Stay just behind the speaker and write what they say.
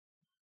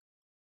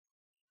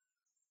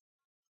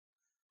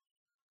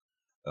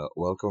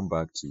Welcome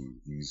back to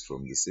Views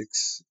from the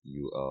Six.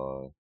 You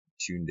are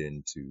tuned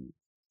in to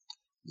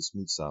the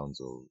smooth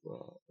sounds of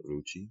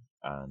Ruchi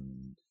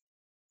and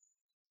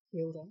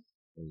Hilda.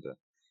 Hilda.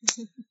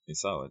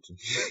 It's out.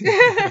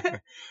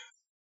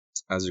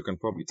 As you can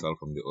probably tell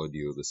from the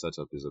audio, the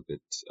setup is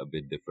a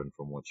bit different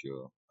from what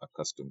you're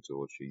accustomed to,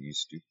 what you're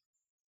used to.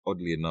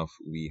 Oddly enough,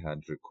 we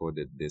had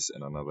recorded this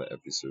in another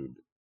episode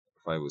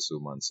 5 or so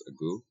months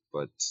ago,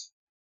 but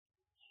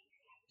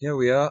here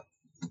we are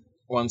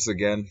once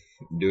again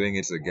doing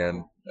it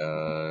again.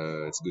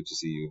 It's good to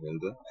see you,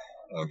 Hilda.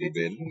 How have you Good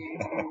to been? see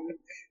you.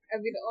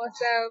 I've been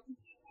awesome.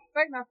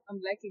 Right now,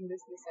 I'm liking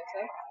this new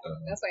setup. Uh,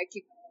 That's why I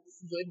keep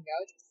zoning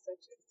out. It's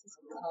such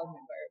a calm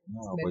environment.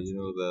 It's No, but meant you to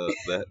know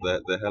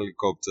be the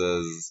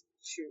helicopters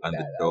true. and the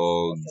That's what's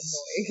dogs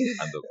annoying.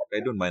 and the I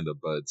don't mind the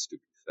birds to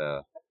be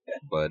fair,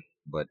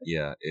 but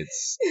yeah,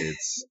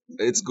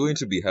 it's going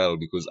to be hell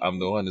because I'm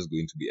the one who's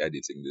going to be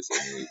editing this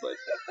anyway. But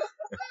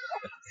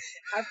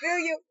I feel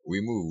you.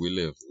 we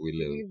live.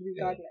 Leave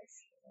Yeah. regardless.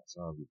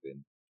 So how have you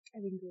been?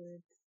 I've been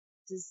good.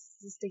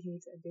 Just taking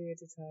it a day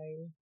at a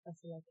time.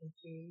 That's all I can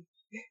say.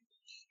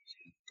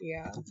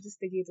 Yeah, just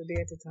taking it a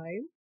day at a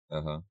time.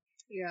 Uh huh.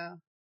 Yeah,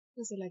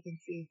 that's all I can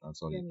say.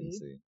 That's all Yeah, you can me.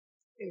 say.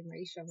 Hey,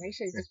 Maisha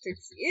is just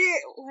takes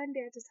one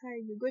day at a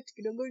time. You go to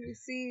Kidogo, you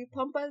see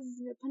Pampas,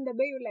 Panda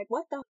Bay, you're like,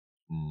 what the?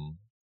 Mm.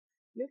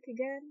 Look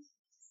again.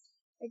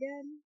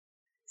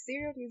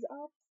 Cereal is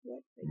up.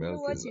 What? You know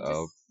Milk what? is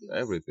up. You just,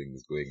 Everything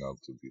is going up.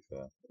 To be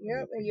fair,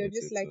 yep, and everything. you're It's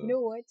just it's like, you a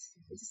know what?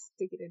 Just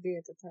take it a day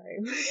at a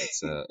time.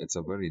 it's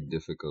a very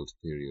difficult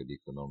period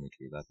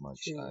economically. That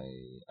much True.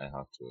 I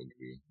have to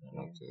agree.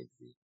 I have Yeah. to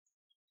agree.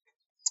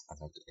 I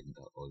have to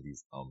enter all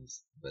these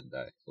arms that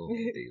die. Oh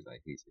my days, I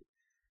hate it.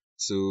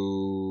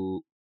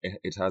 So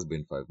it has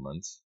been 5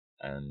 months,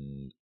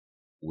 and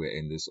we're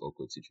in this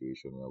awkward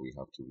situation where we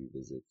have to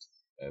revisit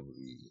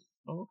every,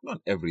 no,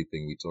 not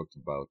everything we talked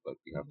about, but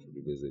we have to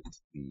revisit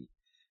the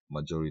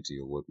majority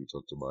of what we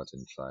talked about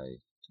and try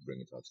to bring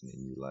it out in a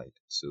new light.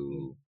 Yeah.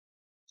 So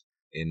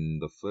in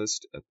the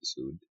first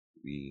episode,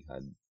 we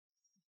had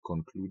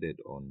concluded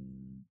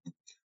on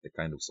the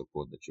kind of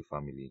support that your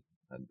family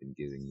had been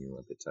giving you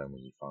at the time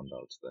when you found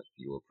out that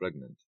you were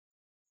pregnant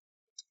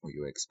or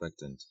you were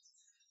expectant.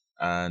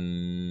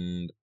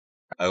 And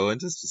I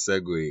want us to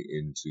segue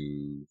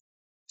into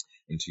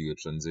your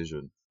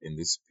transition in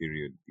this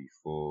period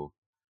before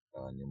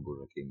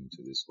Nyambura came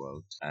into this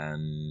world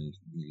and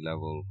the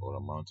level or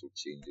amount of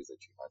changes that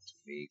you had to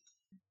make,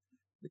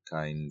 the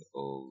kind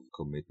of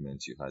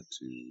commitments you had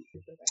to,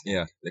 But I have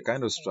yeah, to the face.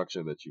 kind of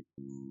structure that you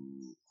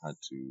had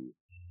to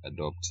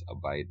adopt,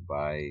 abide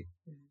by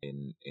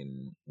in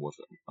what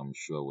I'm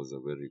sure was a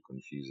very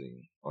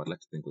confusing, or I'd like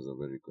to think was a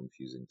very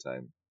confusing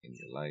time in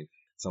your life.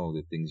 Some of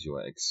the things you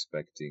were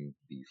expecting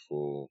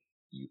before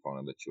you found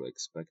out that you were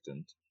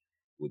expectant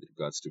with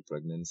regards to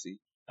pregnancy,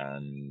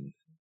 and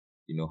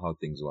you know how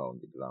things were on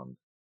the ground.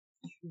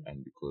 True.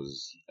 And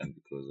because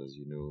as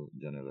you know,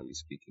 generally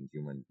speaking,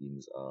 human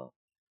beings are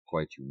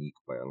quite unique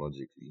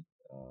biologically.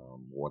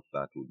 What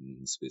that would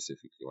mean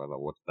specifically, rather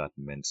what that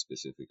meant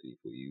specifically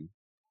for you,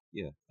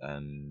 yeah,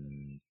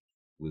 and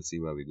we'll see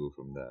where we go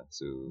from there.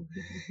 So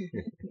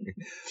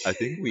I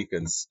think we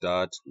can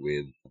start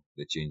with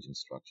the change in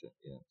structure.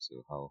 Yeah.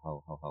 So how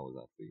was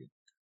that for you?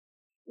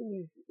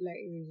 Like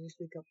you just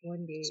wake up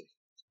one day.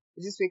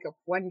 You just wake up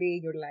one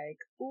day. You're like,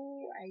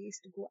 oh, I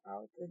used to go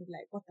out and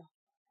like, what the?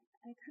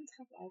 I can't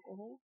have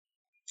alcohol.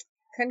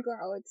 Can't go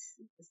out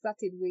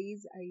certain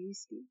ways I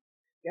used to.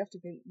 You have to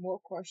be more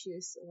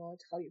cautious about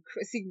how you're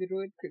crossing the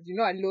road because you're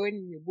not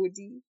alone in your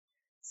body.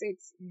 So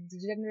it's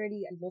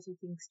generally a lot of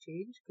things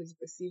change because you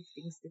perceive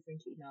things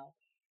differently now.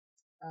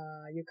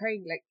 You're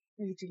carrying like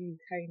literally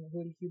carrying a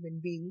whole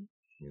human being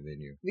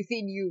Within you.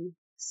 within you.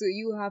 So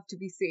you have to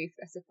be safe.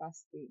 That's the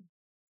first thing.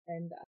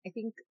 And I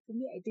think for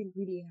me, I didn't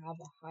really have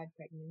a hard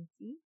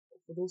pregnancy.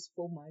 For those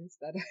 4 months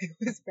that I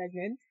was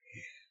pregnant,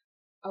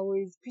 I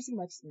was pretty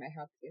much my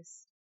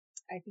happiest.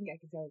 I think I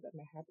can tell that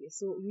my happiest.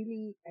 So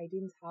really, I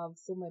didn't have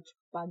so much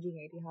bugging.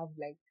 I didn't have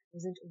like,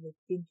 wasn't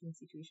overthinking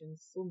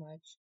situations so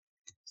much.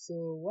 So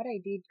what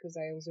I did, because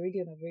I was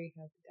already on a very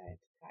healthy diet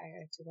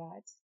prior to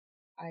that,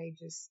 I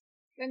just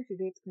went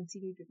with it,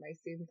 continued with my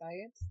same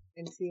diet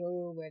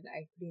until when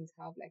I couldn't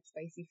have like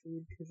spicy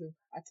food because of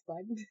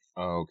heartburn.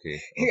 Oh,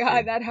 okay,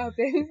 Yeah, okay. that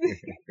happens.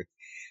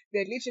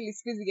 They're literally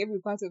squeezing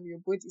every part of your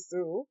body,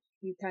 so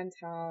you can't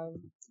have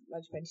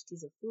large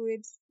quantities of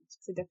food.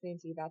 So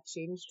definitely that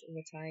changed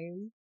over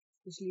time,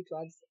 especially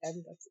towards the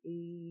end, that's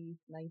 8th,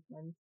 9th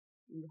month.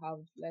 You have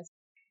less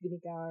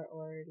vinegar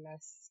or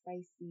less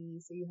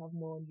spicy, so you have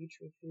more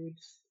neutral food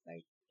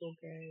like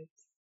yogurt,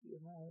 you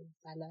have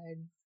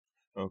salads.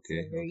 So Okay,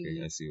 okay. very,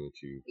 I yeah, see what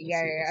you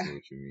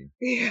mean.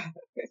 yeah,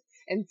 yeah.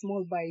 And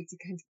small bites, you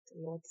can't eat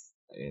a lot.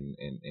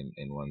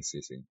 In one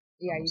sitting,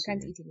 Yeah, I'm you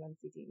can't assuming. eat in one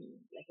sitting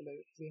like a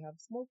lot. So you have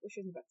small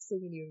portions, but so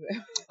many of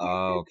them.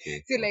 Ah,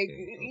 okay, So like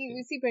okay, okay.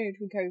 you see parents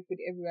who carry food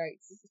everywhere.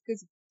 It's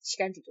because She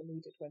can't eat only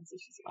eat it once, so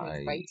she's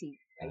always I, biting,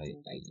 I,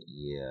 biting, biting.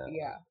 yeah,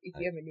 Yeah, if I,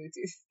 you ever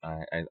notice.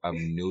 I've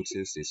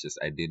noticed. It's just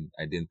I didn't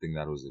think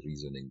that was the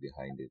reasoning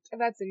behind it.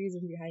 That's the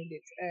reason behind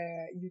it.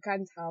 You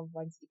can't have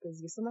once because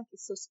your stomach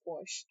is so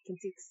squashed, it can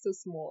take so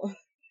small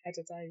at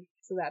a time.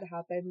 So that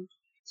happens.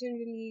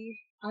 Generally,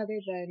 other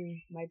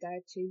than my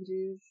diet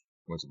changes.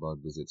 What about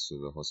visits to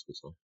the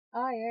hospital?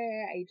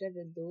 Yeah, I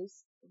dreaded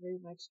those. Very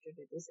much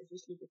dreaded those,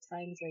 especially the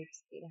times where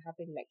it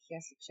happened, like he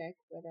has to check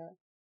whether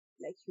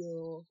like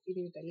you're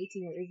either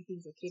dilating or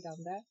everything's okay down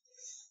there.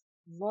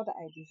 Lord,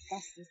 I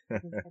discuss this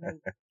thing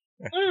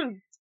and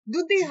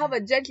do they have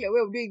a gentler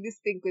way of doing this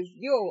thing? Because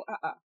no,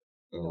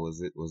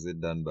 Was it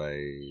done by?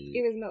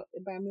 it was not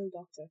by a male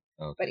doctor,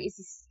 but Okay.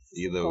 it's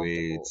Either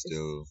way, uncomfortable. it's It's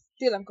still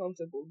still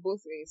uncomfortable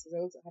both ways. Because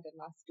I also had a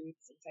last do it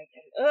sometime.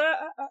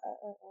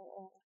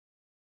 And,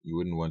 you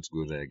wouldn't want to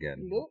go there again.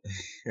 nope,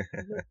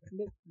 nope,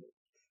 nope, nope.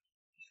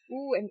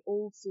 Ooh, and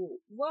also,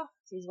 what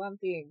is one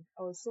thing?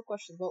 I was so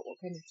cautious about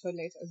what kind of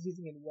toilet I was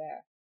using and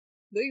where.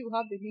 Though you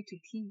have the need to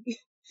pee.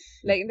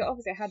 Like in the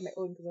office, I had my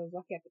own because I was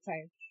working at the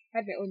time. I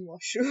had my own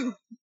washroom.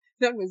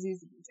 No one was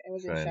using it. I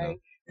wasn't Fair shy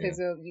enough. Yeah. because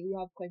you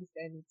have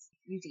constant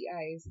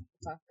UTIs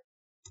attack,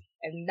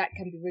 and that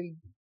can be very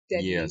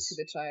deadly to Yes.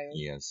 the child.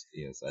 Yes.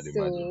 Yes. I'd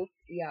imagine. So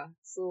yeah,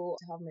 so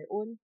to have my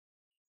own,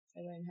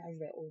 everyone has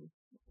their own.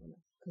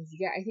 Because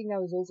yeah, I think that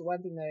was also one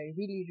thing that I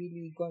really,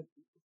 really got.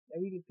 That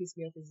really pissed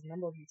me off is the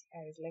number of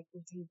UTIs. Like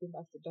until you go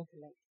back to the doctor,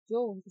 like,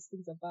 yo, these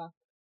things are back.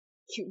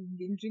 You've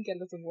been drinking a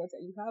lot of water.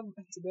 You have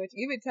antibiotics.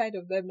 You're even tired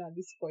of them now at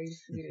this point.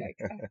 You're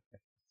like,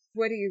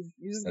 what is?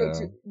 You just go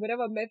to Uh,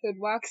 whatever method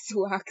works,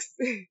 works.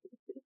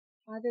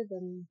 Other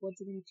than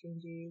bodily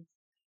changes,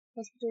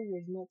 hospital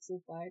was not so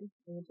fun.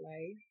 I won't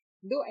lie.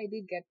 Though I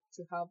did get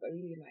to have a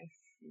really nice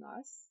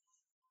nurse,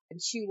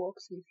 and she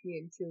walked with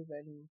me until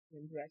when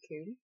Bra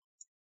came,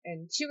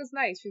 and she was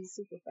nice. She was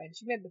super fun.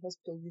 She made the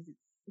hospital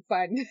visits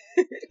fun.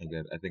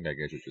 I think I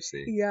get what you're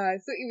saying. Yeah,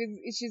 so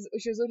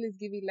she was always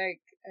giving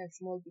like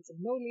small bits of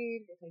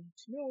knowledge, what I need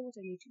to know, what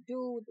I need to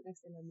do the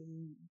next time I'm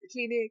in the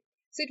clinic.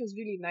 So it was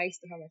really nice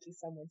to have at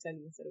least someone tell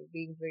you instead of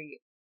being very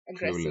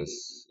aggressive.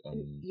 Clueless.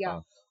 Yeah,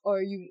 or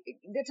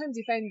there are times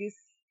you find these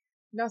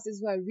nurses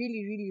who are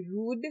really really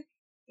rude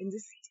and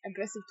just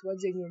aggressive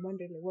towards you, and you're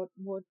wondering like what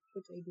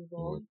I do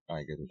What wrong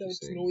I get what you're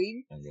without saying.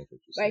 knowing. I get what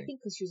you're But I saying. think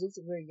because she was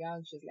also very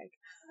young, she was like,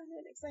 oh no,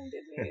 next time do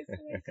this.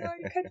 Oh my god,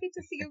 I can't wait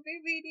to see your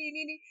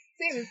baby.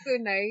 So it was so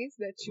nice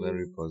that she was,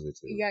 Very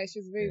positive. yeah, she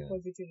was very Yeah.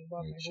 positive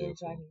about Very my whole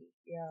cheerful. journey.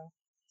 Yeah,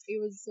 it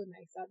was so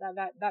nice.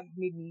 That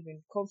made me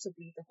even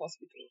comfortable with the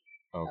hospital.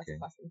 That's the Okay.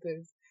 first thing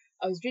because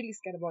I was really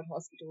scared about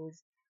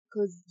hospitals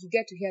because you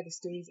get to hear the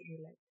stories and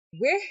you're like,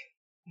 where?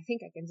 I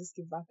think I can just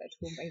give birth at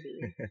home. By the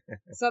way,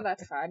 it's not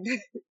that hard.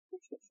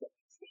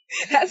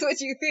 That's what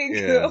you think.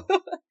 Yeah.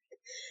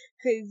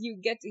 Because you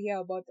get to hear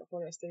about the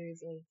horror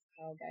stories of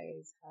how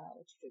guys are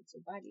treated so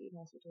badly in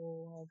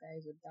hospital, how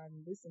guys were done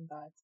this and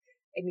that,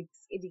 and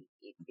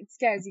it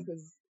scares you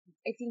because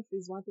I think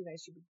there's one thing that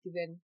should be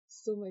given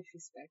so much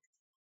respect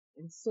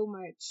and so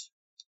much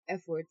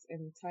effort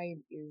and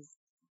time is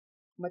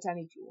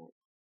maternity ward.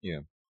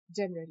 Yeah.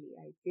 Generally,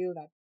 I feel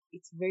that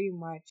it's very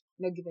much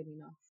not given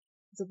enough.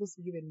 It's supposed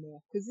to be given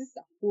more because this is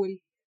a whole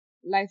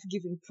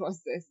life-giving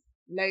process.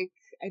 Like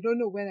I don't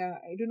know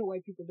why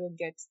people don't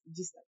get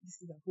just that this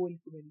is a whole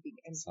human being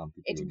and Some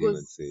people it would even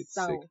goes say it's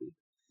south. sacred.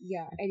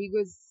 Yeah, and it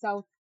goes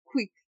south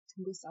quick.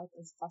 To go south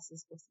as fast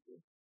as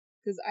possible.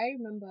 Because I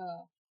remember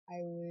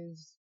I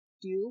was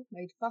due.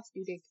 My first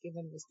due date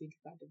given was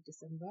 23rd of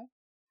December,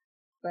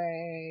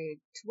 but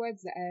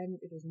towards the end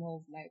it was more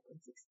of like on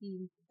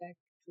 16th. Like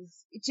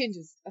it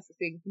changes. That's the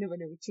thing. You never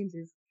know. It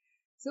changes.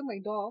 So my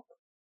dog,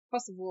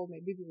 first of all, my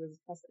baby was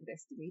first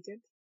underestimated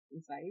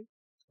in size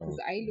because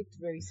I Okay. looked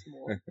very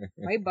small.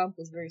 My bump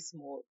was very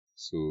small.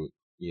 So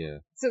yeah,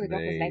 So the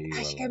doc was like, they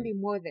were she can like be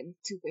more than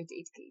 2.8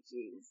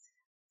 kgs.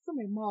 So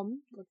my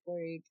mom got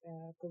worried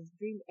because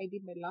during I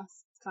did my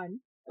last scan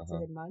at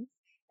uh-huh. 7 months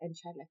and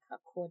she had like a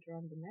cord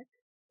around the neck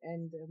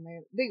and my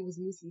leg was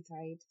loosely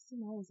tied. So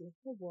my mom was like,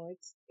 oh what?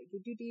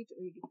 Your due date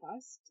already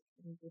passed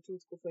and we're told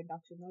to go for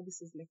induction. Now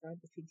this is like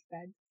around the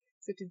 23rd.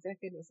 So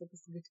 22nd was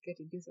supposed to go to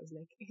get induced. I was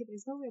like, hey,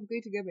 there's no way I'm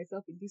going to get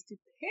myself induced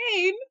to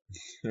pain.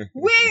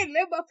 Wait,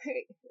 labor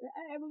pain.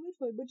 I will wait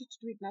for my body to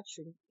do it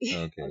naturally.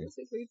 I'll Okay. just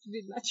wait for it to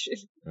do it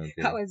naturally.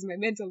 That Okay. was my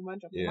mental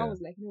mantra. My mom Yeah. was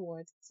like, no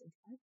what? It's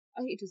 25?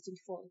 Oh, it was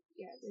 24.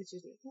 Yeah, it's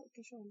just like, oh,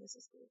 okay, sure, let's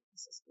just go.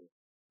 Let's just go.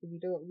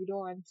 We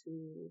don't want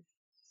to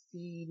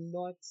be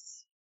not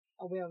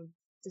aware of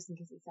just in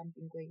case there's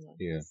something going on.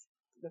 Yeah.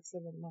 That's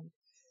 7 months.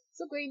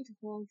 So going to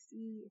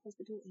see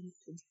hospital on the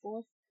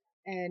 24th,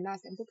 and now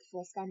I'm booked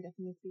for a scan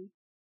definitely.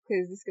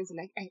 Because this girl's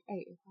like, how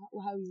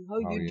How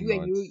you you do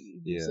and not?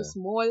 you're so Yeah.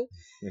 small.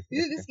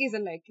 These guys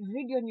are like,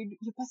 already on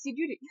you past you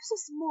did it. You're so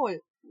small.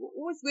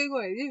 What's going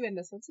on? I didn't even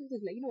understand. So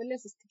it's like,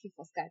 let's just take it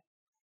for scan.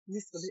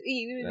 This for the,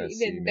 Let's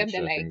see. even Make them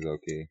they're sure like, things are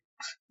okay.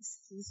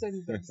 this one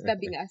is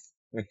disturbing us.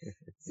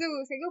 So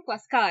I go for a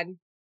scan,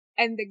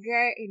 and the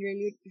guy in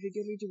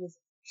radiology was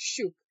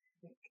shook.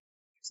 Like,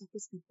 you're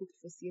supposed to be booked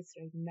for CS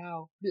right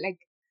now. Like,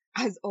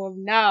 as of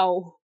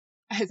now,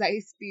 as I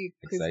speak,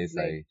 because it's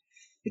like XISI.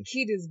 the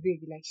kid is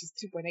big, like she's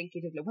 3.9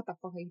 kg. Like, what the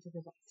fuck are you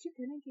talking about?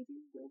 3.9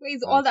 kg? Where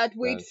is all that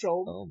weight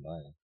from? Oh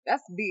my.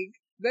 That's big.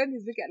 Then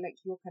he's looking at like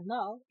your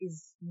canal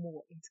is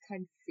small. It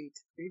can't fit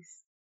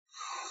this.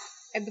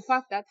 And the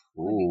fact that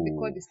the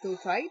cord is still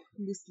tied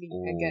loosely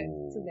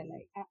again. So they're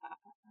like,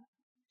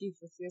 give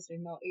us yes right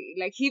now.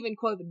 Like he even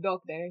called the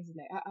doctor and he's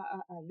like,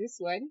 this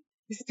one,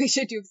 this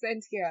patient you've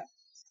sent here,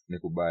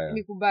 Nikubaya.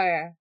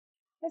 Nikubaya.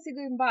 As he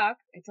going back,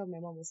 I told my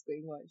mom what's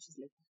going on. She's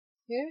like,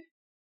 yeah?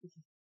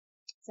 Okay.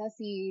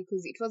 Sassy,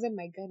 because it wasn't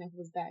my gyna who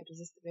was there, it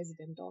was just the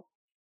resident doc.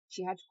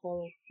 She had to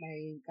call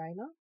my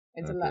gyna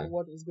and tell her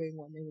what was going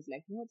on. And it was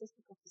like, no, just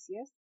pick up this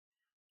yes.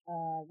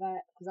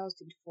 That, because I was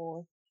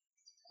 24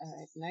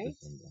 at night.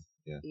 December.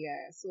 Yeah.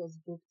 Yeah, so I was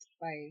booked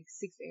by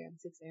 6 a.m.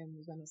 6 a.m.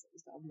 was when I was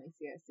supposed to have my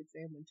CS, 6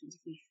 a.m. on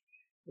 25th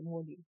in the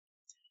morning.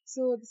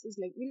 So this was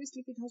like, will you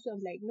sleep in hospital?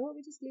 I'm like, no,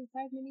 we just live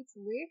 5 minutes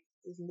away.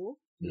 There's no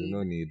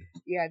need.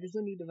 Yeah, there's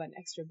no need of an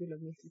extra bill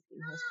of me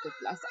sleeping in hospital.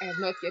 Plus, I have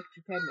not yet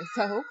prepared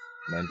myself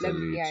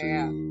mentally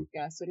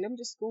yeah. So let me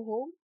just go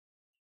home.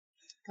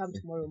 Come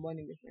tomorrow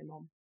morning with my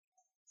mom.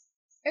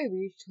 I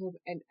reached home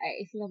and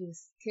I feel like the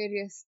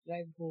scariest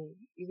drive home.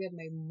 Even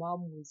my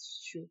mom was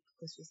shook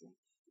because she was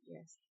like,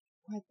 yes,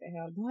 what the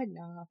hell? No one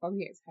in our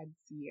family has had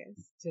CS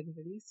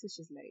generally. So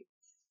she's like,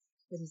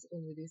 where is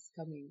all of this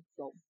coming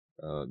from?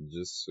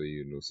 Just so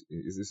you know,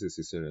 is this a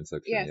cesarean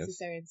section? Yeah, yes?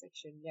 cesarean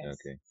section, yes.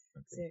 Okay.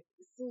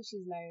 So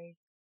she's like,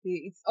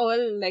 it's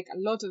all like a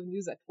lot of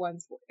news at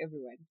once for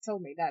everyone. Tell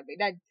my dad. My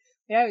dad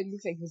it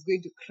looked like he was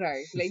going to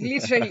cry. Like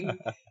literally,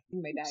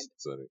 my dad.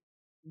 Sorry.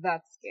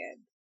 That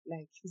scared.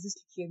 Like he was just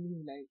looking at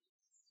me like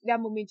that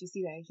moment you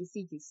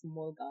see his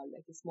small girl,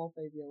 like a small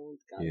 5-year-old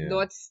girl, Yeah.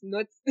 not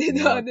Not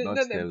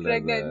a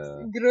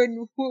pregnant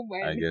grown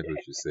woman. I get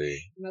what you say.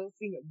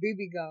 Seeing a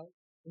baby girl,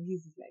 and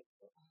he's just like,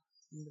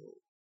 no.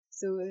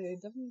 So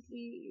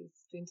definitely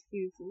it's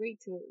 25th. Wait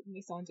till my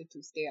sister wanted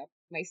to stay up.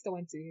 My sister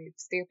wanted to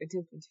stay up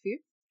until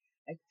 25th,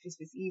 like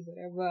Christmas Eve,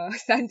 whatever,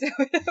 Santa,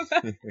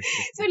 whatever.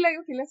 So like,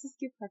 okay, let's just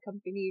keep her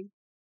company.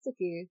 It's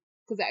okay,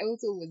 because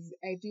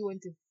I do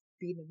want to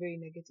be in a very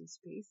negative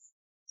space.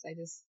 So I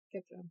just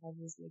kept her and I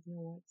was like, you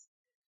know what?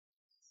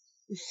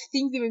 If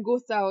things even go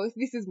south,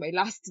 this is my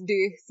last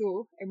day,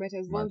 so I might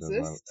as well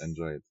just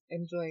enjoy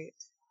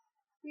it.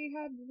 We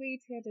had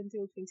waited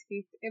until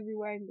 25th.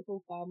 Everyone, the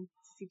whole farm,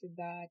 seated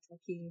there,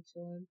 talking,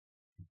 chilling.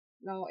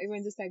 Now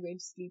everyone just started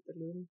going to sleep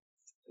alone.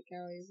 The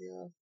cow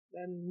area.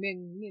 Then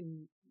me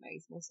and my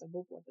small sister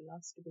both were the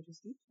last to go to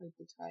sleep. I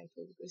put her, I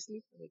told her to go to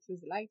sleep. I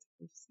closed the light,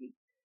 went to sleep.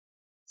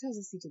 So I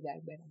was just sitting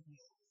there in bed. I'm like,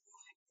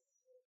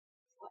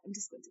 what? I'm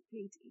just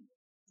contemplating.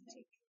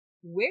 Like,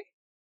 where?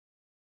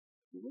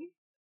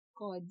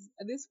 God,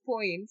 at this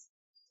point,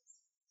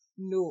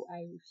 no,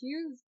 I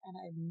refuse and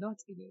I'm not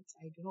in it.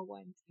 I don't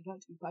want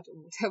to be part of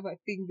whatever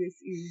thing this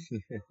is.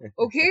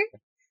 Okay?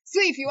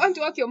 So if you want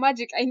to work your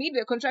magic, I need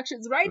the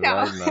contractions right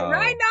now.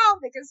 Right now,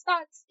 they can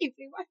start. If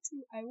they want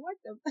to, I want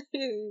them.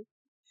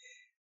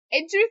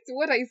 And truth to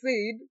what I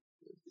said,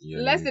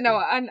 less than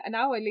an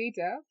hour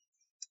later,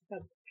 I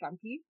felt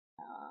crampy.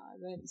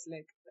 Then it's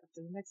like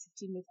after the next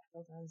 15 minutes, I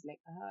was like,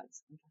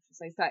 it's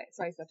contractions.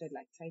 So I started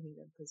like timing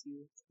them because you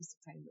were supposed to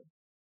time them.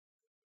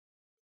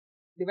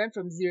 They went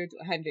from 0 to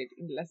 100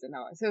 in less than an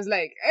hour. So I was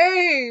like,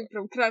 hey,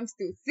 from cramps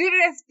to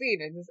serious pain.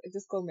 I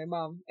just called my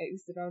mom.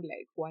 It's around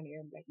like 1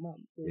 a.m. Like,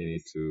 mom, we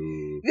need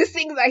to. These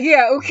things are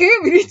here, okay?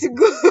 We need to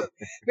go.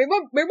 my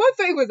mom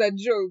thought it was a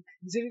joke.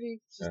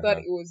 Generally, she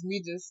thought it was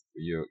me just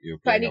you're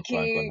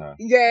panicking. On her.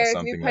 Yes,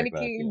 me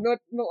panicking,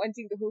 like that, not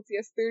wanting the whole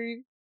tear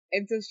story.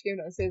 And so she came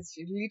downstairs.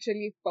 She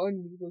literally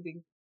found me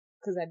holding,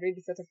 because I'd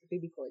already set up the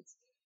baby cords.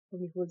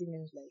 Found me holding,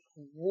 and I was like,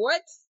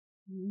 what?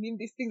 You mean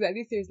these things are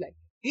this serious? Like,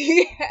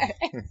 yeah,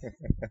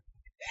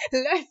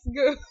 let's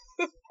go.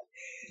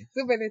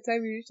 So by the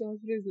time we reached the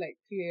hospital, it was like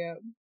 3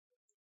 a.m.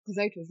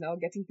 Because it was now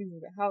getting things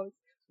in the house.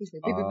 Where's my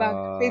baby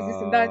bag? Where's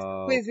this and that?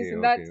 Where's this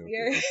and that?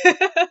 Yeah.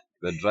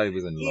 The drive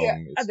isn't long.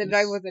 Yeah, the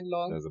drive wasn't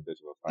long. There's a bit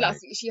of a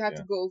Plus, panic. she had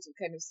to go also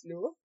kind of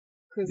slow.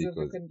 Because of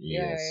the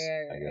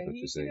I get what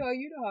you say.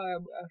 You know how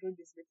I heard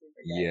this before.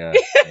 Yeah.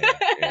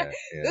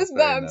 Those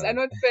bumps are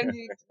not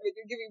friendly when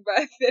you're giving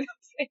birth. They're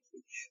not friendly.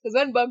 Because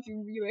one bump,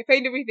 you might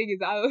find everything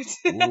is out.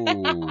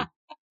 Ooh.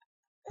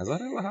 Has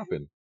that ever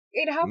happened?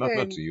 It happened.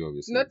 Not to you,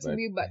 obviously. Not to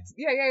me, but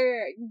yeah.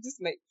 You just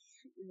like,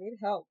 you need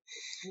help.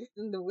 Just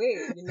in the way,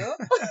 you know?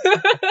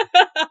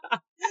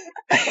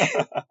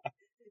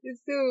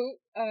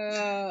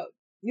 So,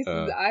 this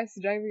is us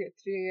driving at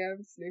 3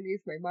 a.m. Slowly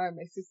with my mom and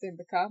my sister in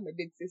the car. My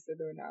big sister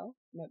though now.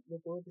 Not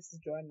before, this is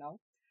Joan now.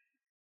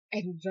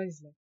 And John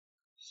is like,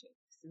 shit,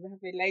 this is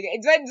happening. Like,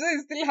 John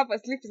is still half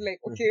asleep. He's like,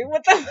 okay,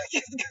 what the fuck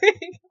is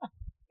going on?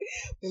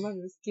 My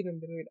mom is skin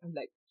on the road. I'm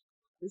like,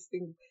 this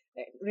thing,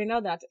 right now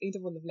that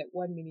interval of like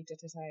 1 minute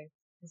at a time.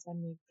 There's 1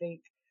 minute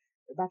break.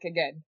 We're back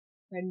again.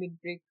 1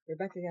 minute break. We're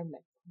back again. I'm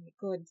like, oh my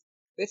God.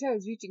 By the time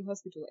I was reaching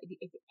hospital,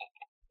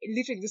 I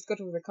literally just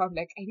got over the car. I'm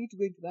like, I need to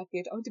go into that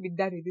theater. I want to be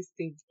done with this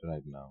thing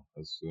right now,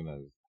 as soon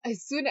as.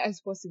 as soon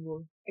as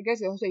possible. I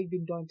guess also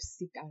even don't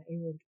sit down. I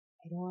don't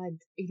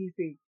want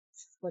anything. I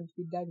just want to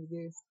be done with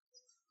this.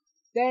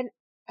 Then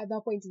at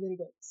that point, then it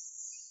got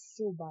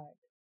so bad.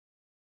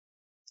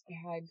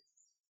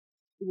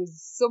 It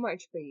was so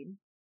much pain.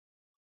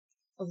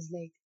 I was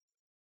like,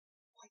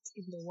 what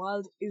in the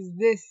world is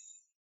this?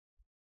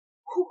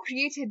 Who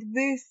created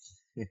this?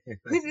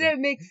 This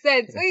didn't make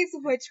sense. Why is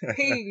so much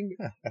pain?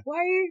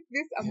 Why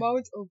this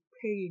amount of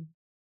pain?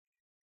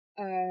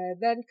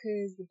 Then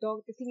because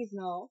the thing is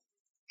now,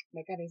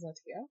 my cat is not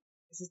here.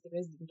 It's just the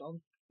resident dog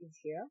is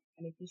here,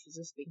 and I think she's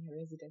just being her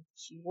resident.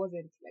 She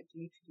wasn't like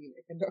literally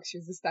like a dog. She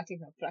was just starting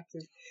her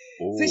practice.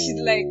 So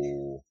she's like,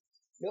 Oh,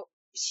 no,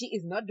 she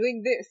is not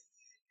doing this.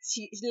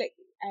 She like,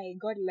 I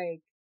got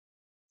like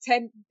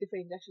 10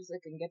 different injections so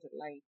I can get a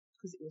light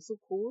because it was so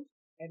cold,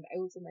 and I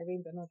also my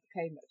veins are not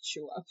the kind that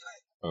show up.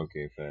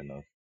 okay, fair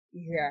enough.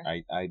 Yeah.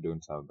 I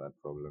don't have that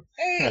problem.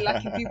 Hey,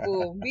 lucky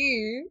people.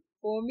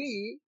 For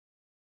me,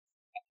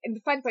 and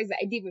the funny part is that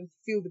I didn't even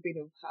feel the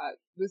pain of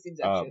those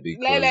injections.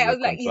 Because I the was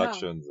like, yeah,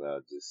 contractions are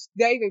just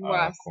they're even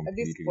worse at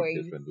this completely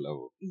point. different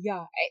level.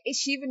 Yeah,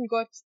 she even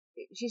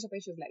she was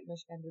like, no,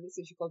 she can't do this.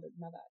 So she called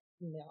another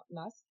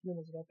nurse. Name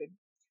was Robin.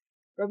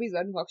 Robbie's the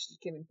one who actually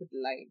came and put the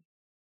line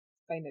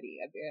finally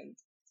at the end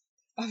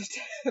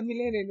after a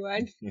million and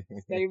one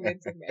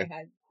experiments on my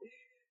hand.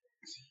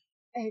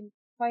 And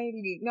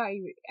finally, no, I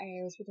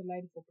was put a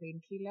line for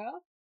painkiller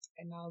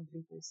and now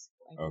glucose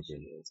for Okay.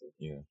 energy also.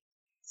 Yeah.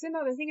 So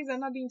now the thing is,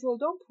 I'm not being told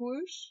don't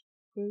push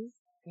because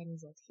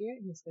Granny's not here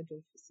and you're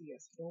scheduled to see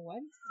us for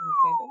once and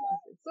kind of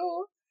acid.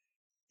 So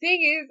thing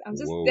is, I'm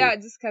just Whoa. there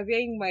just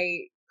carrying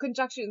my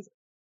contractions.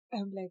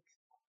 I'm like,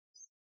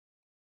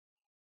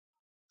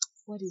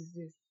 what is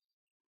this?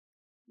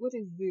 What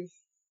is this?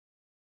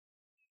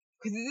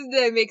 Because this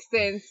doesn't make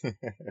sense.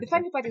 The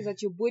funny part is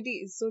that your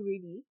body is so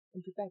ready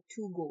and prepared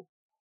to go.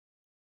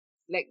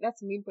 Like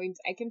that's the main point.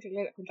 I came to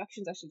realize that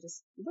contractions actually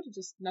just your body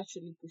just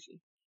naturally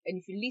pushing. And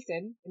if you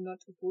listen and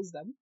not oppose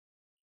them,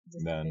 it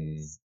just Then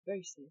happens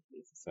very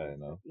smoothly. fair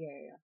enough. Yeah,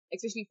 yeah.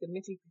 Especially if you're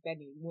mentally prepared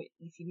and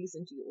if you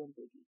listen to your own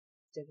body,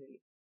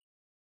 generally.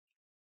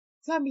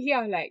 So I'm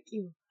here like,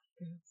 you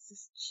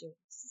just chill.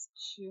 Just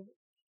chill.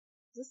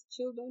 Just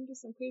chill, don't do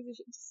some crazy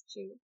shit, just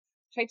chill.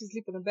 Try to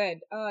sleep on the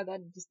bed.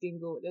 That just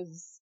didn't go.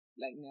 That's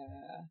like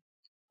nah.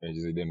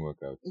 It didn't work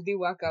out. It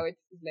didn't work out.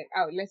 It's like,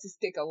 let's just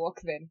take a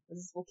walk then. I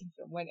was just walking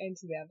from one end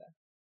to the other.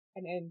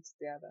 An end to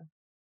the other.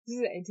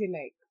 This is until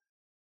like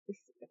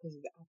because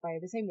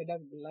by the time we're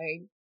done with the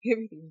line,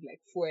 everything's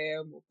like 4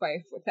 a.m. or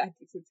 5 for that.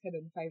 It's 10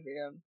 and 5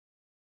 a.m.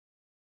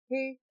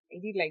 Hey, I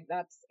did like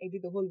that. I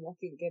did the whole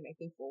walking again, I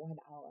think, for 1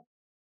 hour.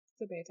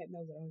 So by the time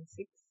that was around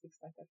 6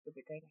 after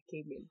the guy that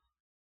came in.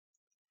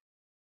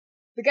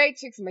 The guy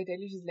checks my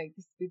television. She's like,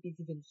 this baby's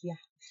even here.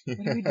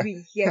 What are we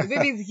doing here? The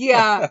baby's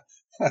here.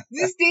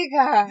 Just take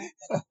her.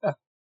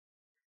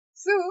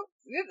 So,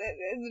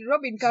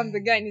 Robin comes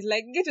again. He's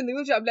like, get in the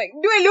wheelchair. I'm like,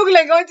 do I look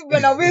like I want to be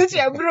in a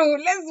wheelchair, bro?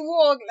 Let's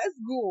walk. Let's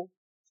go.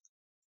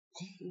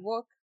 We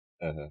walk.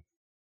 Uh-huh.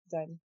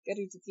 Done. Get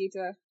into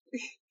theater.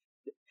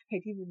 I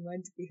didn't even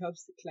want to be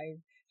helped to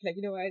climb. Like,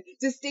 you know what?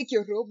 Just take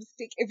your robes,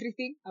 take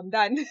everything. I'm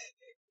done.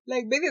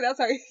 Like, maybe that's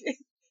how I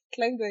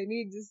climb my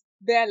knee, just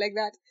there like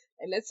that.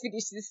 And let's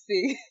finish this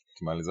thing.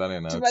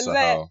 Tumalizane na Tumalizane.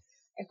 tusahau.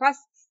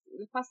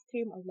 The first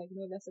stream, I was like,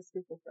 no, that's a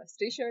scream for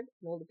frustration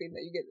and all the pain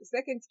that you get. The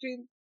second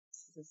stream,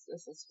 this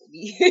is for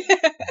me.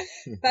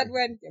 Third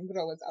one,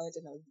 Yambura was out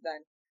and I was done.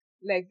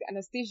 Like the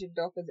anesthesia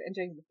doc was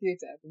entering the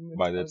theater at the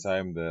moment. By the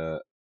time the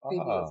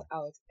baby was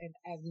out, and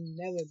I've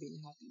never been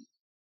happy.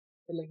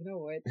 But like, you know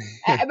what?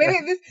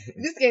 Maybe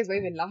this guys were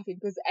even laughing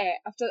because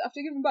after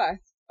giving birth,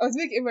 I was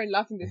making everyone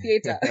laugh in the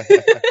theater.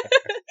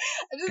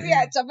 I'm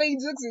just chopping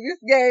jokes with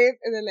this guy,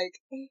 and they're like,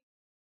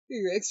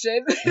 you're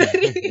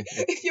extraordinary.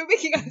 You're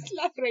making us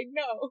laugh right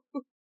now.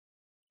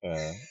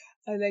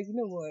 I was like, you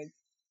know what?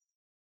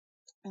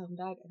 I'm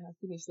done and I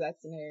finished that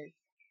scenario.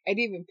 I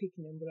didn't even pick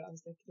number. I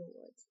was like, you know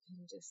what? Let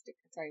me just take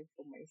a time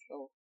for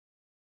myself.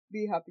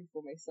 Be happy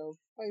for myself.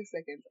 5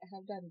 seconds. I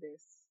have done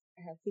this.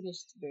 I have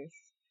finished this.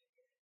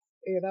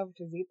 And that was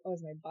it. That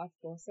was my birth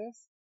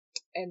process.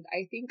 And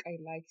I think I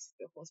liked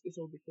the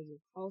hospital because of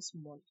how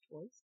small it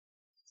was.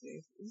 So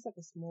it's like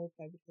a small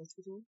private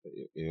hospital.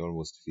 it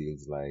almost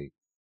feels like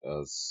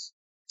a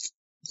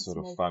sort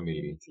of small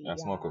family, community, a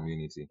small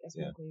community. a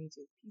small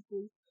community of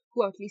people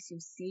who at least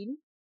you've seen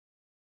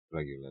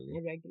Regularly.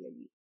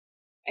 regularly.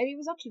 And it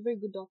was actually very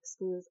good docs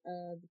because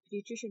the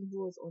pediatrician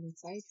who was on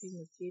site in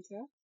the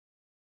theater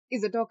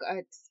is a doc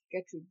at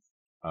Gertrude's.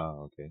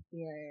 Okay.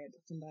 Yeah,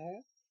 Dr. Mbaya.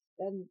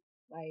 Then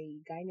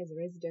my gynae is a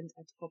resident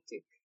at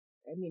Coptic.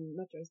 I mean,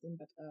 not resident,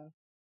 but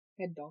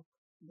head doc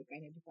in the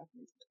gynae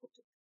department at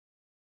Coptic.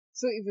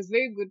 So it was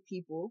very good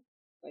people,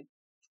 but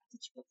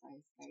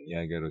guys.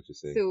 Yeah, I get what you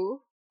say.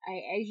 So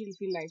I usually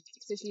feel like,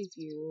 especially if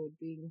you're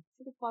doing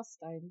for the first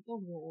time,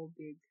 don't go all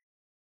big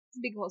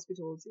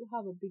hospitals. You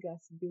have a big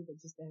ass bill that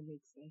just doesn't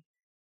make sense.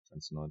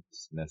 It's not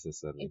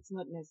necessary. It's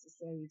not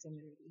necessary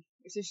generally,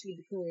 especially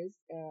because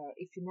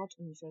if you're not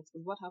on insurance,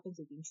 because what happens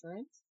with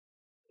insurance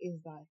is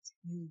that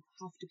you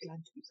have to plan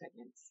to be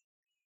pregnant.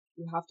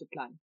 You have to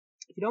plan.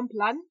 If you don't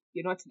plan,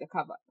 you're not in the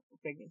cover for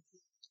pregnancy.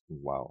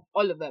 Wow.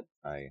 All of them.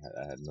 I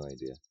had no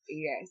idea.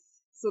 Yes.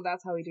 So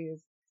that's how it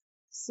is.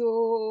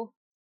 So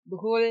the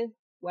whole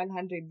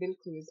 100 bill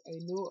cruise, I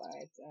know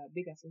at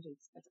big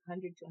associates at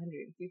 100 to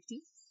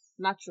 150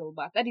 natural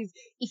birth. That is,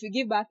 if you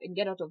give birth and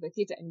get out of the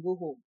theater and go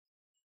home,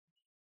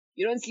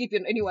 you don't sleep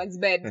in anyone's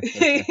bed.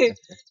 You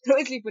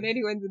don't sleep in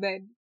anyone's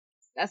bed.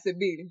 That's the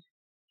bill.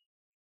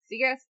 So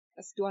yes,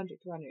 that's 200,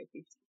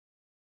 250.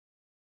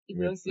 If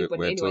you don't sleep on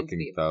We're anyone's talking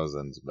bed.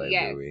 thousands, by the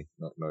Yes. way.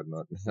 Not.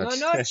 No,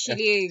 not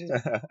shillings.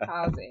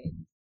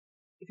 Thousand.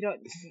 If you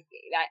don't,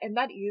 and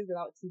that is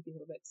without sleeping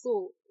in bed.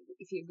 So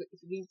if you're going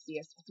to be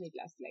it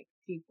lasts like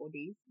 3-4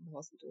 days in the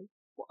hospital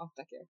for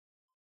aftercare.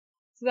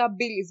 So that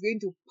bill is going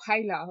to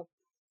pile up,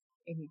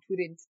 and it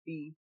wouldn't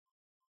be,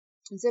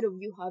 instead of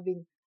you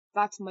having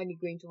that money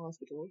going to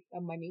hospital,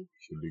 that money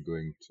Should be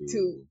going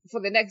to for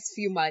the next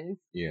few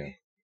months yeah.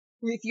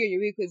 with you and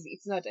your way, because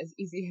it's not as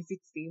easy as it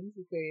seems,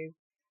 because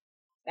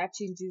that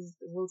changes,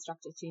 the whole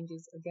structure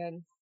changes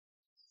again,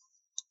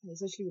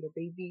 especially with a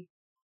baby.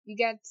 You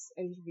get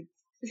a little bit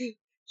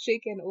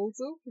shaken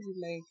also, because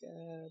you're like,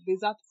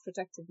 there's that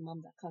protective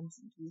mom that comes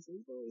into you.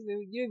 So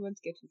you don't want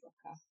to get into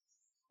a car.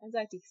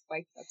 Anxiety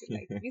spikes up. You're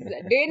like, this is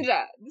a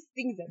danger. This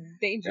thing's a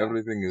danger.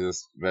 Everything is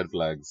just red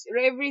flags.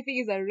 Everything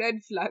is a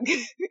red flag.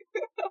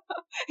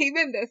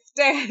 Even the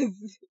stairs.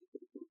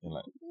 You're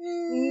like,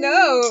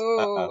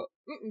 No.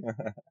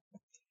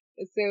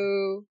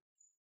 So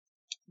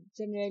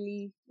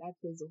generally, that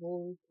was the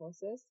whole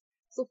process.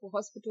 So for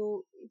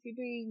hospital, if you're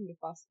doing the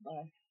fast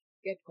birth,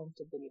 get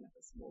comfortable in like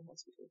a small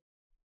hospital.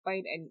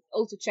 Find and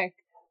also check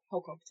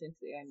how competent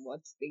they are and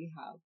what they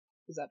have,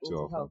 because that to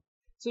also offer. helps.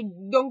 So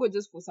don't go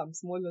just for some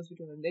small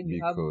hospital and then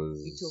you have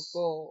Because little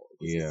for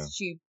yeah. it's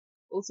cheap.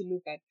 Also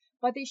look at,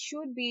 but there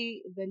should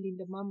be the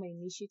Linda Mama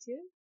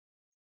initiative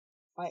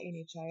by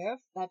NHIF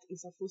that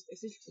is supposed,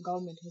 especially for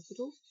government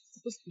hospitals,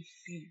 supposed to be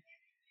free.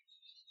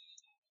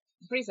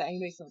 Praise that I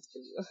know it's not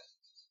free,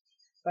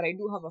 but I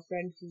do have a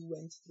friend who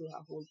went through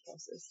her whole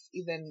process,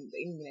 even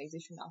the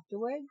immunization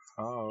afterwards,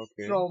 Oh,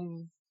 okay.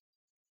 from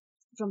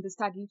the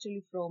start,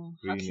 literally from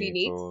her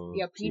clinic,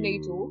 Prenatal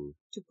prenatal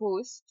to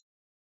post,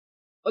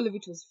 all of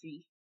it was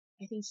free.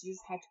 I think she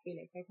just had to pay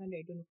like 500.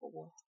 I don't know for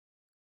what.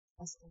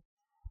 That's all.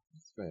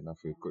 Fair enough.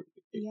 It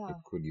Yeah,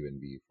 could even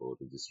be for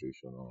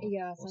registration or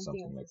yeah, or something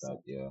something of like the that.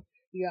 sort. Yeah.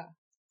 Yeah.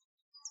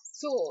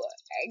 So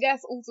I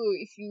guess also,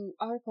 if you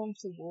are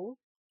comfortable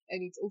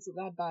and it's also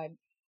that bad,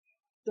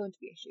 don't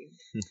be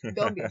ashamed.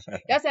 Don't be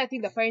ashamed. That's why I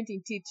think the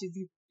parenting teaches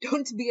you.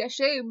 Don't be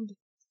ashamed.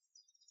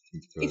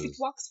 If it Because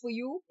works for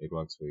you, it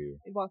works for you.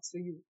 it works for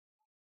you.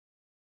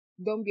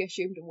 Don't be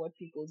ashamed of what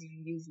people's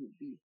views would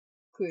be.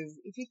 Because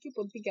if you keep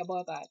on thinking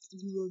about that,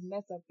 you will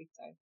mess up big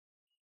time.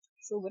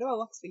 So whatever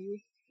works for you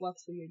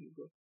and you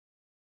go.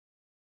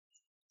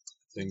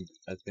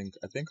 I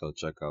think I'll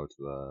check out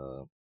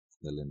the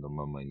Linda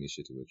Mama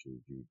initiative that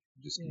you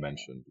just Yeah.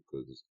 mentioned,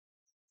 because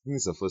I think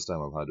it's the first time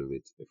I've heard of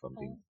it, if I'm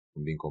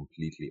being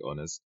completely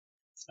honest.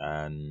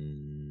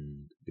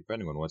 And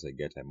depending on what I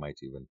get, I might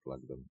even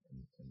plug them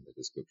in the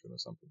description or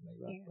something like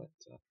that.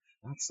 Yeah.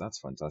 But that's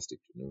fantastic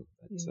to know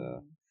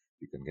that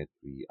you can get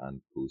pre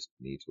and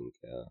postnatal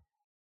care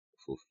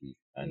for free,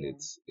 and Yeah.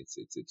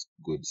 it's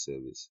good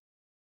service.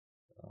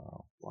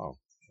 Wow.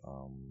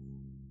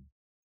 Um,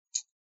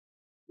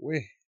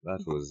 Wait,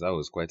 that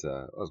was quite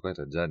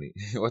a journey.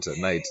 What a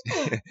night.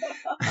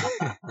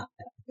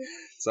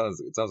 It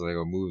sounds like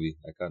a movie.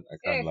 I can't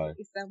lie.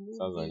 It's a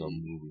Sounds like a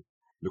movie. movie.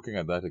 Looking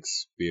at that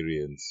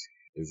experience,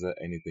 is there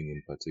anything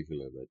in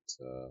particular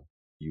that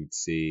you'd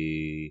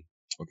say,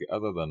 okay,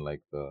 other than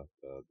like the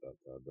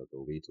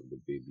weight of the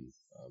baby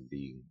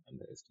being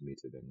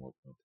underestimated and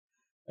whatnot?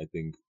 I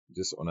think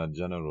just on a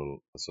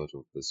general sort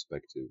of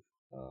perspective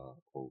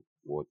of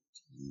what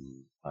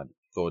you had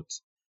thought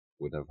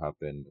would have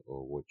happened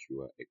or what you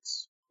were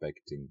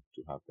expecting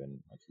to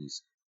happen at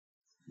least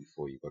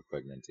before you got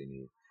pregnant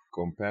anyway.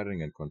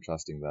 Comparing and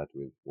contrasting that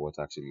with what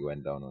actually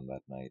went down on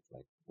that night,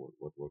 like what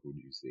would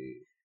you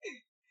say?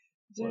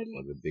 What were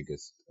Generally, the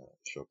biggest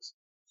shocks?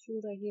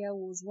 Hilda here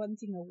was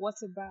wanting a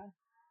water bath,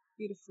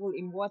 beautiful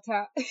in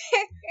water.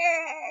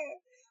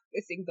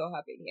 These things don't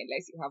happen here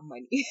unless you have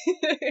money.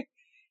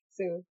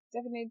 So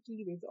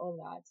definitely there's all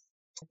that.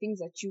 Things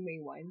that you may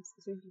want,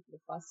 especially for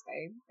the first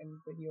time, and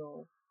when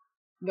you're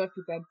not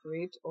prepared for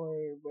it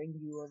or when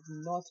you have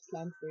not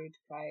planned for it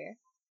prior.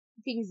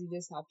 Things you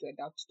just have to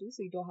adapt to,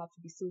 so you don't have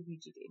to be so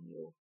rigid in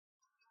your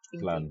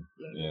thinking, Plan.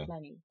 yeah, in your Yeah.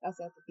 planning. That's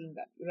the other thing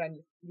that you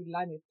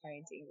learn with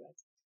parenting, that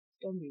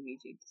don't be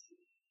rigid.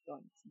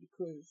 Don't,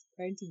 because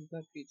parenting is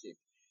not rigid.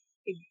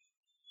 It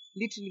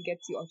literally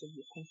gets you out of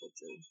your comfort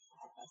zone. That's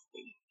the first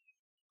thing.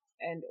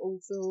 And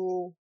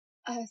also,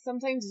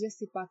 sometimes you just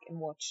sit back and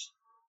watch,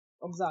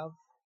 observe,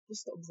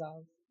 just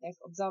observe, like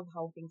observe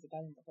how things are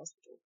done in the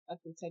hospital. That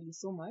will tell you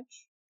so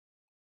much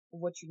of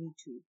what you need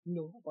to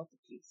know about the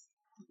place.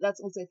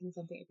 That's also, I think,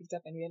 something I picked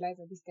up and realized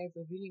that these guys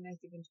were really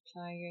nice even to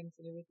clients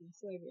and everything.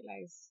 So I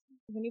realized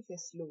even if they're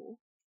slow,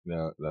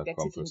 they're They're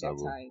taking their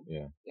comfortable. time.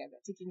 Yeah. Yeah,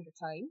 they're taking the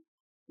time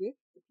with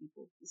the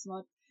people. It's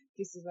not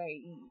places like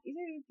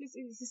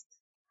it's just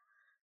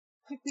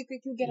quick,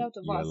 you get out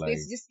of our You're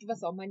space. like, Just give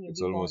us our money and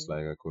it's be almost gone.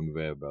 like a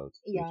conveyor belt,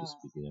 so to Yeah,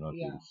 speak. And you're not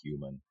yeah, really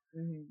human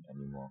hmm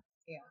anymore.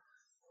 yeah.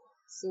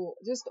 So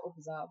just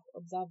observe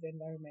the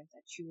environment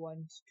that you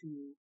want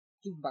to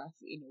give birth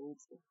in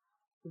also,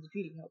 because it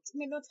really helps. It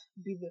may not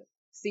be the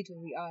state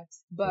of the art,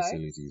 but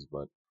Facilities,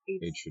 but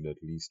it it's should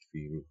at least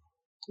feel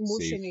safe.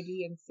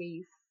 emotionally and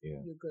safe.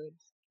 Yeah. You're good.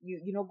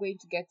 You're not going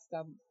to get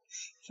some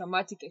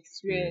traumatic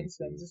experience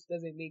that Experiences. just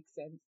doesn't make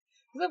sense.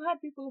 Because I've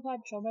had people who've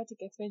had traumatic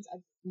experience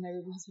at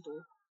Nairobi Hospital,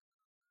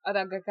 at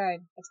Aga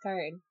Khan, at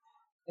Karen,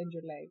 and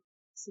you're like,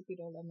 stupid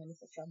all that money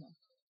for trauma.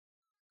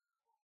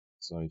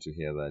 Sorry to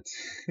hear that.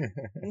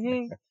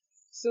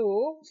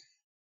 So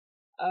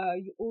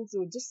you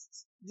also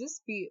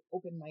just be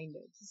open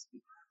minded. Just be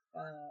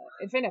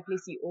and find a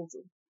place you also.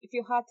 If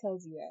your heart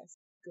tells you yes,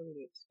 go with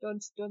it.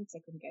 Don't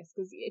second guess,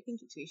 because I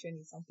think intuition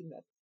is something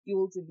that you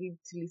also need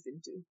to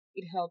listen to.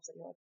 It helps a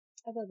lot.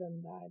 Other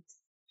than that,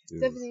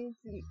 Is definitely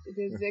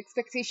there's the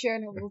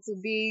expectation of also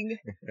being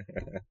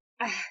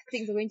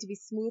things are going to be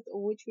smooth,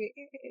 or which way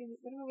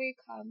whatever way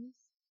it comes,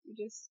 you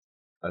just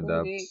go with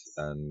adapt it.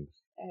 and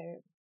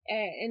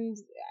And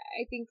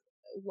I think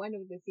one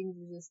of the things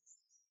is just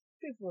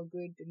pray for a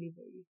good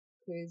delivery,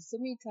 because so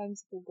many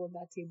times people go on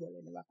that table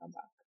and never come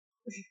back.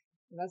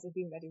 And that's the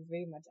thing that is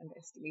very much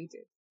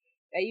underestimated.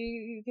 That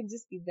you can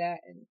just be there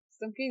and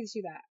some crazy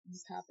shit that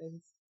just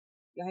happens.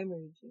 You're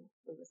hemorrhaging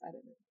all of a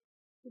sudden.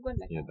 You're going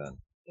like you're that. done.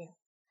 Yeah.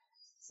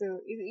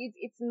 So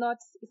it's not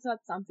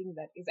something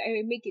that is.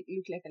 I make it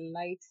look like a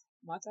light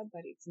matter,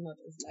 but it's not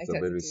as It's light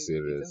a as it very is.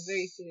 It's a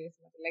very serious serious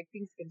matter. Like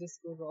things can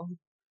just go wrong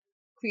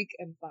quick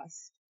and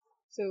fast.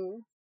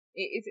 So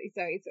it's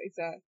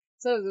a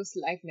sort of those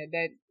life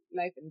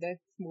and death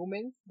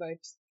moments,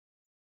 but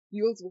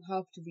you also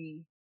have to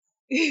be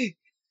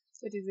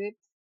what is it?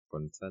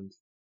 content.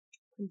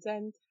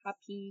 Content,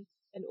 happy,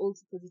 and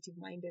also positive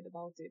minded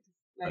about it.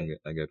 I Like, get,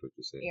 I get what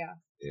you're saying. yeah,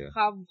 Yeah.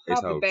 It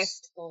have the helps.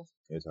 best thoughts.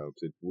 It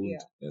helps. It won't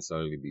Yeah,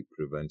 necessarily be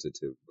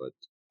preventative, but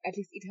at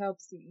least it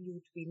helps you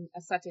to be in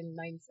a certain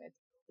mindset.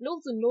 And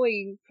also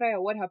knowing prior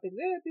what happens.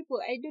 People,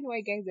 I don't know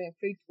why guys are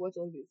afraid to watch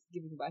all these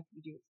giving back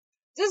videos.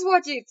 Just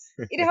watch it.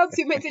 It helps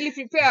you mentally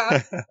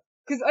prepare.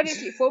 Because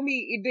honestly, for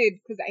me, it did.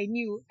 Because I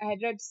knew I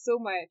had read so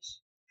much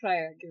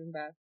prior giving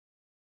birth.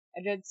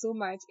 I read so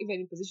much,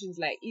 even in positions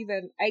like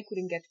even I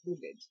couldn't get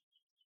bullied.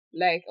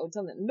 Like I would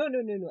tell them, no,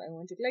 no, no, no, I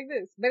want it like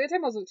this. By the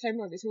time I was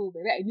climbing on the table,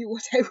 baby, I knew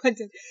what I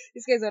wanted.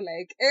 These guys are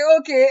like,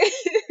 okay,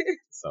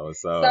 sour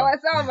sour. sawa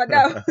sawa,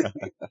 madam.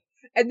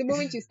 And the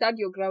moment you stand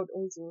your ground,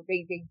 also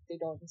they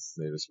don't.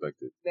 They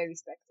respect it. They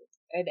respect it.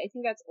 And I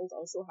think that's also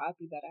I was so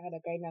happy that I had a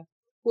guy now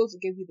who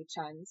also gave me the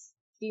chance.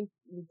 He didn't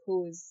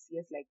impose,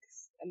 yes, like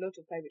a lot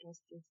of private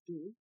hospitals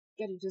do,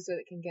 get it just so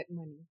they can get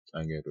money.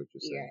 I get what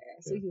you're Yeah.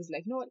 saying. So Yeah. he was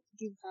like, no,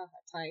 give her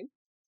time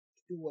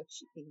to do what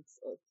she thinks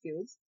or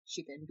feels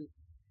she can do.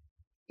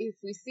 If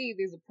we see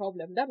there's a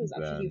problem, that was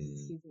actually Then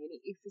his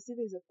meaning. If we see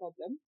there's a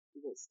problem,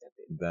 we will step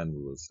in. then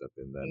we will step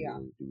in. Then we Yeah.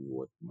 will do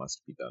what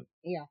must be done.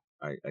 Yeah.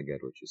 I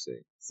get what you're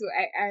saying. So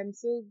I'm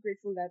so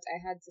grateful that I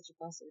had such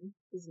a person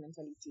whose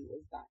mentality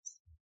was that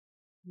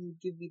he would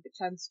give me the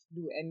chance to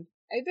do, and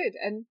I did,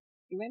 and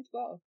it went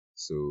well.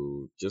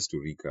 So just to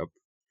recap,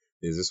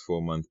 there's this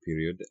 4 month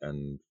period,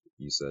 and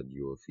you said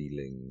you were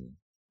feeling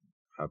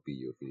happy,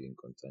 you're feeling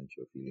content,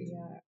 you're feeling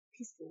Yeah,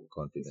 peaceful,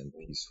 confident,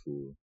 peaceful.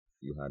 peaceful.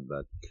 You had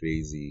that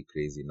crazy,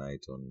 crazy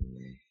night on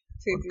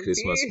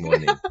Christmas 20.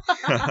 morning.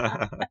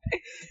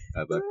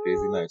 Had that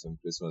crazy night on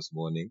Christmas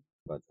morning,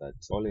 but that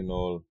all in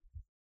all,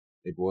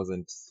 it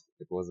wasn't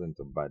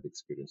a bad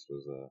experience. It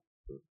was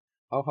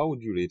how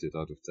would you rate it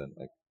out of 10?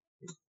 Like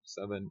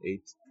 7,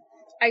 8?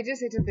 I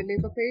just hated the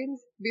labor pains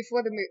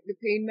before the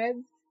pain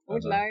meds. I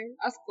won't Uh-huh. lie.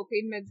 Ask for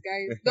pain meds,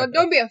 guys.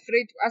 Don't be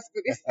afraid to ask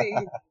for this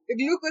thing. The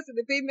glucose and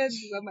the pain meds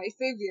were my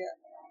savior.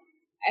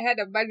 I had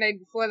a bad night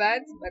before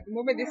that, but the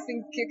moment this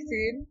thing kicked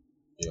in,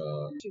 Yeah,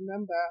 I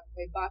remember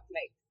my back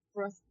like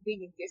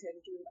being inflated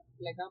and doing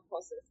like that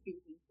process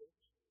being painful.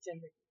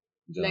 Generally,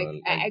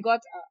 like general, I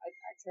got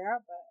a tear,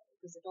 but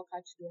because the doc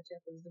had to do a tear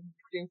because the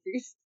couldn't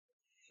fit.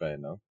 fair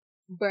enough.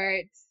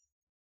 But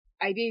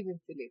I didn't even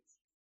feel it.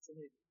 So,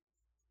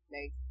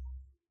 like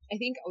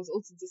I think I was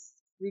also just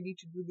ready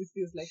to do this.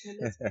 Feels like, no,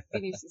 let's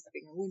finish this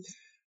thing. I won't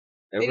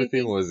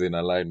Everything anything. was in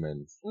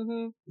alignment, Has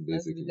to be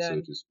basically, so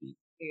done. to speak.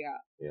 Yeah,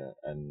 Yeah,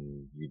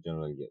 and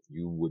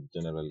you would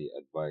generally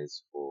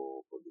advise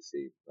for the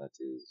same. That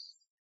is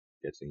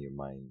getting your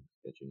mind,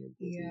 getting your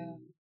yeah,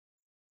 body,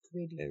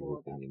 ready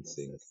for that everything in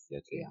sync, process.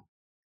 getting Yeah,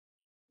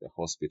 the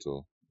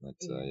hospital that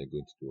yeah. you're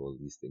going to do all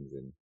these things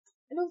in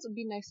And also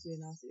be nice to the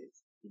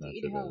nurses. It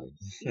naturally.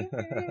 helps.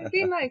 Yeah,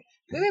 be nice.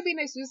 Better be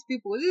nice to these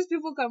people. These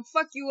people can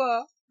fuck you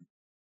up.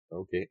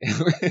 Okay.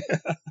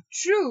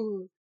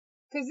 True.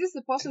 Because this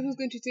is the person who's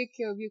going to take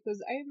care of you.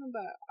 Because I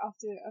remember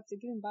after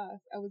giving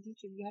birth, I was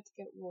literally you had to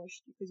get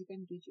washed because you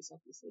can't do it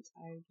yourself. You're so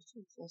tired. You're so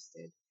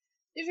exhausted.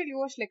 Literally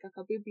wash like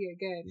a baby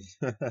again.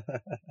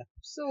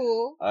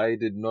 So I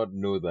did not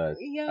know that.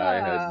 I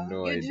had yeah,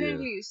 no you're idea.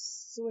 literally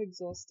so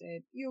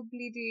exhausted. You're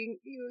bleeding.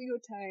 You're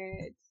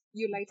tired.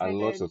 You're A lot lightheaded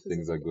of because of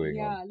things are going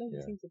on. yeah, a lot of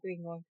Yeah. things are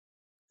going on.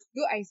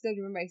 Though I still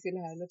remember I still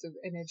had a lot of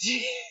energy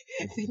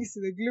thanks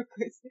to the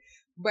glucose.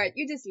 But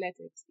you just let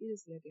it. You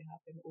just let it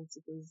happen also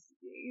because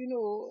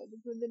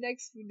the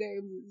next few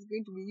days is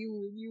going to be you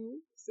with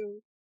you. So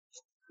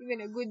even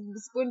a good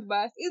sponge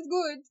bath is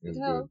good. It It's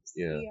good. helps.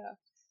 Yeah. Yeah.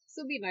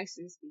 So be nice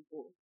to these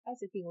people.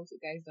 That's the thing also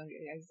guys don't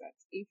realize that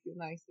if you're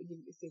nice they give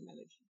you the same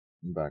energy.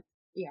 Back.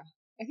 Yeah.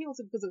 I think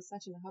also because of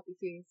such a happy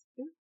face.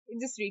 It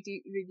just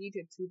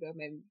radiated to them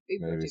and they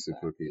They brought it back.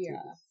 reciprocated it.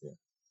 Yeah. Yeah.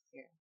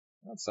 Yeah.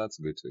 That's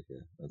good to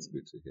hear. That's Mm.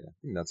 good to hear. I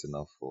think that's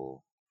enough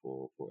for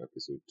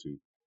episode 2.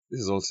 This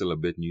is all still a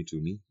bit new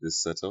to me,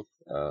 this setup.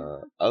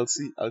 I'll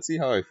see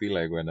how I feel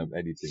like when I'm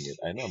editing it.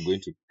 I know I'm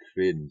going to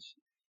cringe.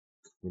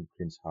 I'm going to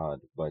cringe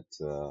hard, but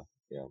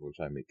yeah, we'll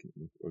try and make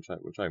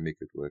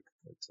it work.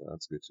 But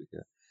that's good to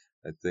hear.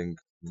 I think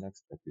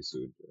next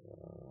episode,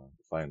 the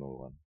final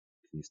one,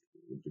 at least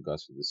with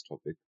regards to this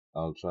topic,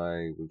 we'll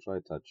try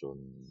touch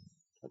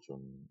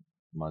on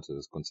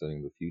matters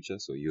concerning the future.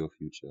 So your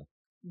future,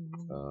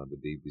 Mm. the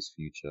baby's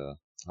future,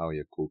 how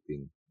you're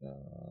coping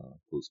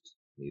post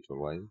natal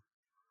wise,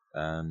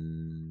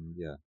 and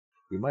yeah,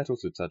 we might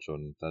also touch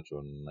on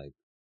like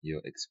your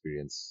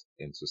experience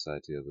in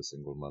society as a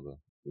single mother,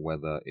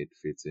 whether it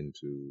fits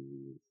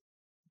into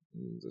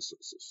the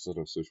sort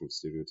of social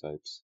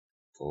stereotypes,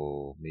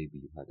 or maybe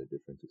you had a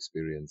different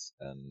experience,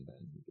 and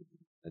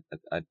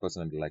I'd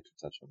personally like to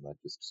touch on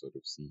that just to sort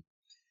of see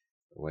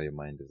where your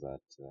mind is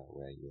at,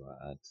 where you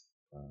are at,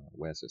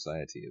 where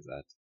society is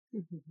at,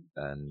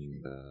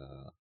 and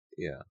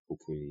yeah,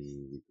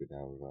 hopefully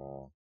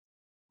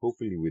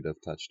we'd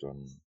have touched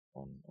on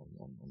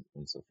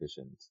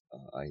sufficient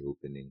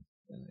eye-opening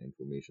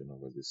information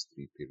over this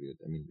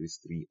this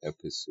 3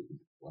 episode.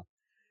 Wow.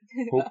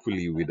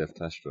 Hopefully we'd have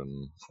touched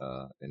on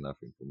enough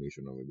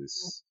information over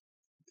this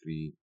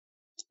 3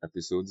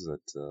 episodes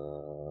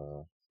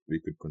that we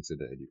could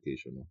consider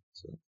educational.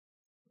 So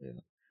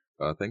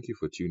yeah. Thank you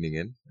for tuning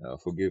in.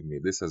 Forgive me.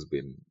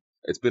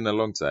 It's been a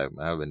long time.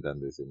 I haven't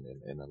done this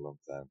in a long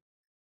time.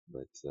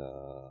 But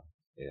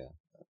yeah,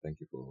 thank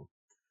you for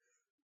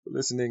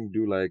listening.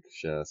 Do like,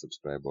 share,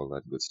 subscribe, all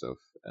that good stuff.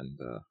 And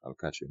I'll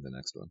catch you in the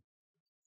next one.